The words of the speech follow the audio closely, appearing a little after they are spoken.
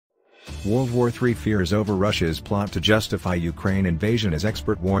World War III fears over Russia's plot to justify Ukraine invasion as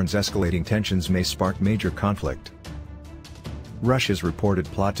expert warns escalating tensions may spark major conflict. Russia's reported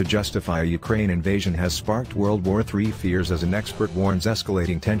plot to justify a Ukraine invasion has sparked World War III fears as an expert warns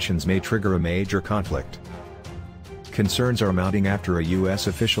escalating tensions may trigger a major conflict. Concerns are mounting after a U.S.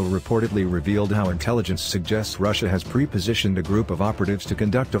 official reportedly revealed how intelligence suggests Russia has pre-positioned a group of operatives to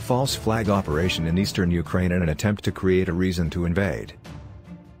conduct a false flag operation in eastern Ukraine in an attempt to create a reason to invade.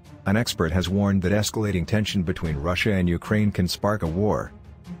 An expert has warned that escalating tension between Russia and Ukraine can spark a war.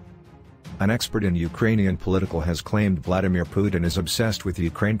 An expert in Ukrainian political has claimed Vladimir Putin is obsessed with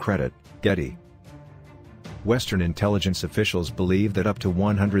Ukraine. Credit, Getty. Western intelligence officials believe that up to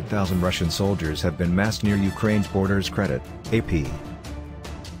 100,000 Russian soldiers have been massed near Ukraine's borders. Credit, AP.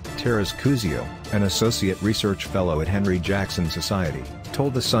 Taras Kuzio, an associate research fellow at Henry Jackson Society,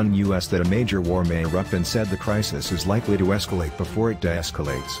 told The Sun US that a major war may erupt and said the crisis is likely to escalate before it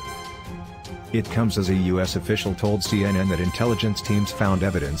de-escalates. It comes as a U.S. official told CNN that intelligence teams found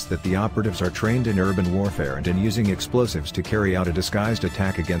evidence that the operatives are trained in urban warfare and in using explosives to carry out a disguised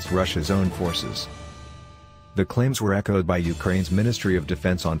attack against Russia's own forces. The claims were echoed by Ukraine's Ministry of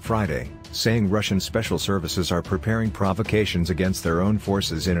Defense on Friday, saying Russian special services are preparing provocations against their own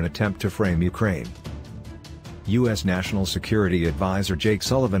forces in an attempt to frame Ukraine. U.S. National Security Advisor Jake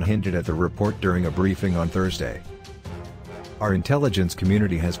Sullivan hinted at the report during a briefing on Thursday. Our intelligence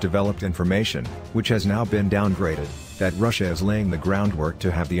community has developed information, which has now been downgraded, that Russia is laying the groundwork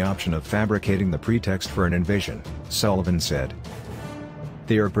to have the option of fabricating the pretext for an invasion, Sullivan said.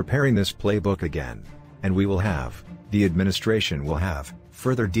 They are preparing this playbook again. And we will have, the administration will have,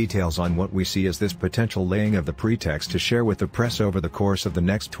 further details on what we see as this potential laying of the pretext to share with the press over the course of the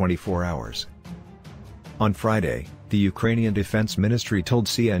next 24 hours. On Friday, the Ukrainian Defense Ministry told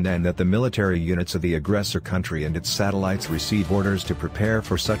CNN that the military units of the aggressor country and its satellites receive orders to prepare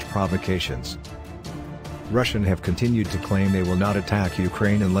for such provocations. Russians have continued to claim they will not attack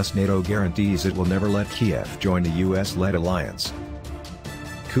Ukraine unless NATO guarantees it will never let Kiev join the US-led alliance.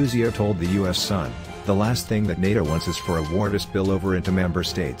 Kuzio told the U.S. Sun, "The last thing that NATO wants is for a war to spill over into member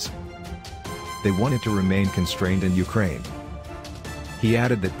states. They want it to remain constrained in Ukraine." He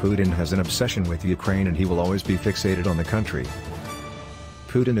added that Putin has an obsession with Ukraine and he will always be fixated on the country.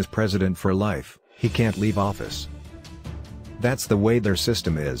 Putin is president for life, he can't leave office. That's the way their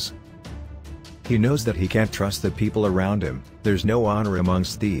system is. He knows that he can't trust the people around him, there's no honor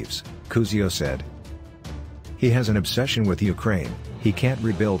amongst thieves, Kuzio said. He has an obsession with Ukraine, he can't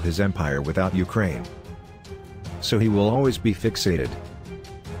rebuild his empire without Ukraine. So he will always be fixated.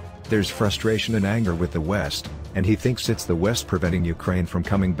 There's frustration and anger with the West, and he thinks it's the West preventing Ukraine from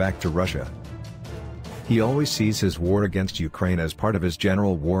coming back to Russia. He always sees his war against Ukraine as part of his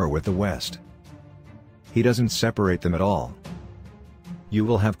general war with the West. He doesn't separate them at all. You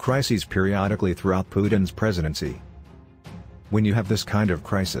will have crises periodically throughout Putin's presidency. When you have this kind of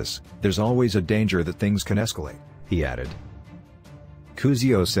crisis, there's always a danger that things can escalate, he added.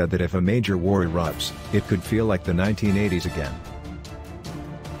 Kuzio said that if a major war erupts, it could feel like the 1980s again.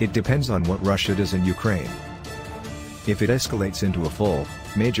 It depends on what Russia does in Ukraine. If it escalates into a full,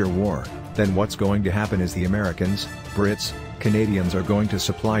 major war, then what's going to happen is the Americans, Brits, Canadians are going to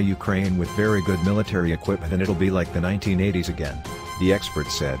supply Ukraine with very good military equipment and it'll be like the 1980s again, the expert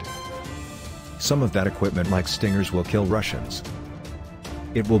said. Some of that equipment like Stingers will kill Russians.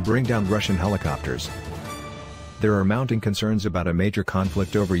 It will bring down Russian helicopters. There are mounting concerns about a major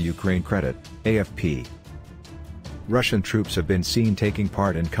conflict over Ukraine. Credit, AFP. Russian troops have been seen taking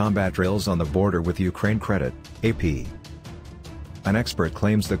part in combat drills on the border with Ukraine. Credit, AP. An expert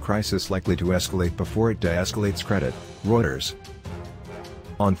claims the crisis likely to escalate before it de-escalates. Credit, Reuters.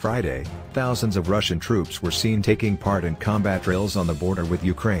 On Friday, thousands of Russian troops were seen taking part in combat drills on the border with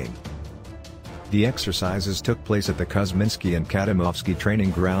Ukraine. The exercises took place at the Kuzminsky and Katimovsky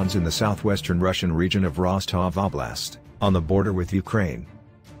training grounds in the southwestern Russian region of Rostov Oblast, on the border with Ukraine.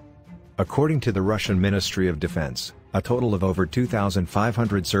 According to the Russian Ministry of Defense, a total of over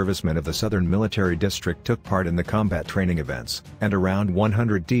 2,500 servicemen of the Southern Military District took part in the combat training events, and around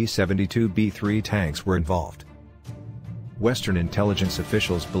 100 D-72B3 tanks were involved. Western intelligence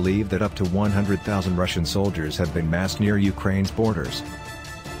officials believe that up to 100,000 Russian soldiers have been massed near Ukraine's borders.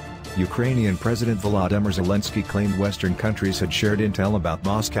 Ukrainian President Volodymyr Zelensky claimed Western countries had shared intel about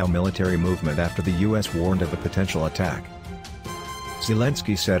Moscow military movement after the U.S. warned of a potential attack.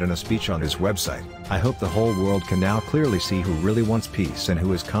 Zelensky said in a speech on his website, "I hope the whole world can now clearly see who really wants peace and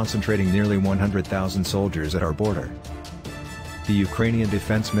who is concentrating nearly 100,000 soldiers at our border." The Ukrainian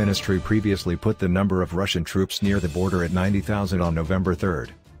Defense Ministry previously put the number of Russian troops near the border at 90,000 on November 3.